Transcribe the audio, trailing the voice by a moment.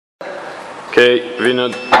Okay,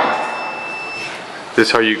 Vinod, this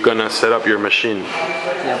is how you're gonna set up your machine.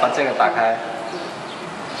 要把这个打开。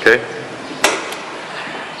 Okay.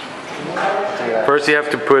 这个 First, you have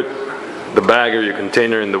to put the bag or your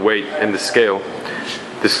container in the weight in the scale.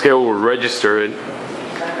 The scale will register it.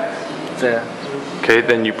 这个 Okay,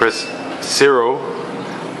 then you press 0.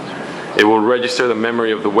 It will register the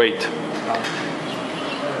memory of the weight.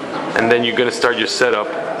 And then you're gonna start your setup.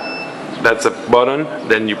 That's a button.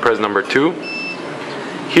 Then you press number 2.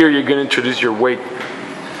 Here you're gonna introduce your weight.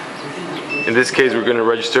 In this case, we're gonna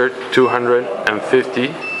register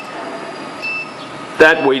 250.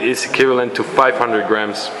 That weight is equivalent to 500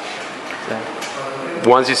 grams.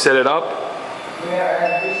 Once you set it up,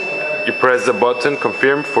 you press the button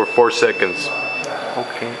confirm for 4 seconds.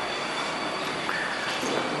 OK。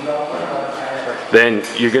 Then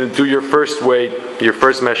you're going to do your first weight, your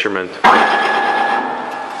first measurement.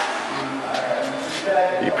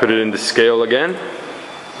 You put it in the scale again.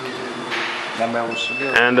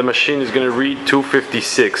 256。 And the machine is going to read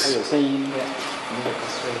 256. 有声音的。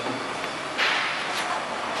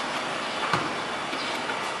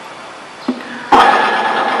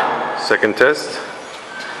 Second test.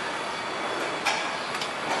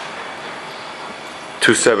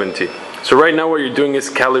 270. So right now what you're doing is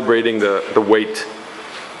calibrating the weight.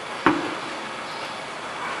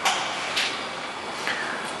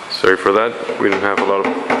 Sorry for that, we don't have a lot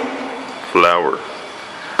of flour.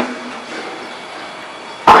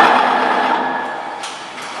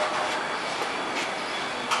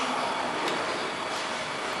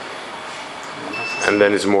 And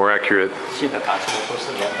then it's more accurate. 记得打出来都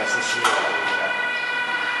是240的。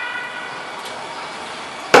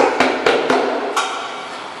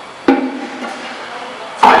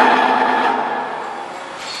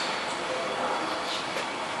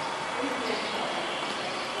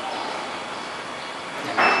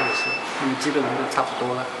 基本上都差不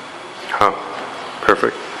多了。Huh.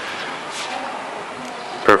 Perfect.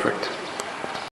 Perfect.